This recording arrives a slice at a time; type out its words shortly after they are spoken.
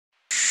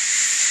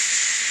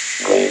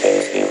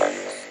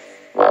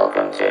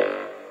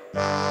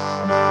NONO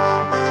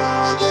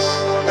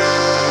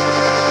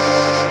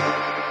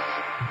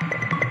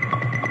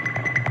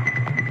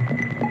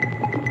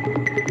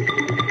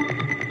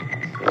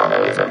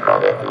is a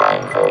product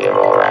line for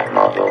Eurorack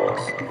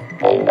modules,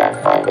 aimed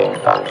at finding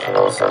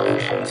functional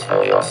solutions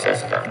for your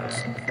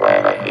systems,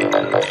 where the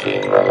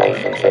human-machine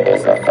relationship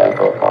is the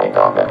focal point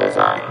of the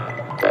design,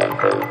 to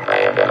improve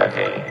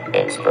playability,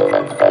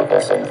 instrument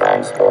focus and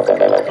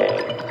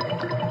transportability.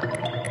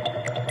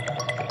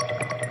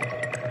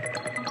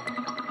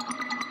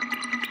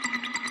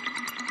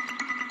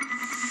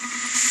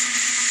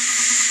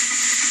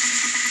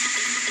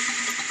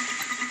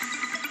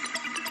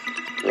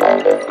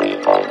 Lambda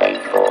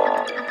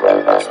 3.84,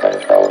 robust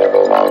and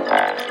foldable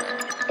well-patched,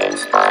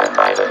 inspired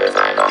by the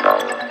design of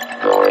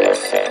old, glorious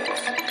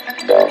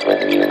 6, built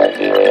with new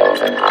materials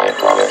and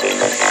high-quality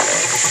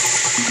mechanics.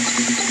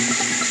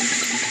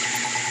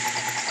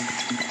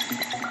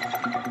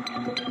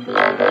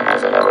 Lambda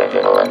has an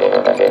original and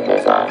innovative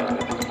design.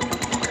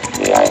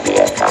 The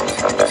idea comes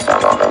from the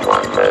sum of the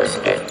wonders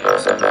it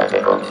plus a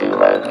vertical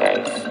 2-row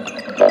case.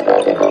 The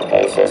vertical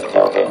case is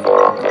tilted for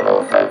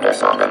optimal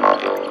focus on the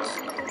modules.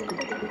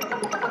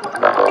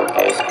 The whole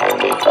case can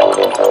be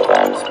folded for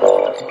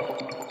transport.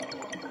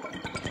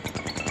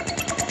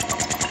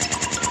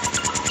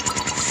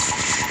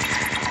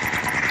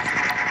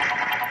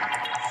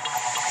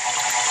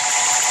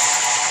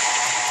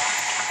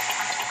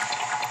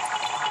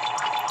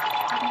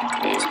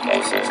 These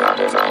cases are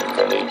designed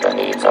to meet the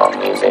needs of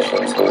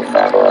musicians who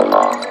travel a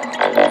lot,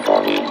 and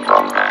therefore need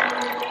compact,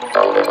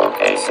 foldable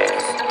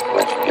cases,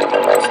 which do the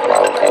most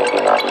while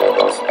taking up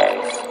little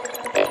space.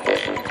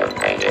 Efficient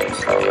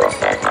companions for your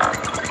setup.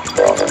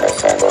 Build and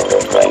assemble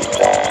with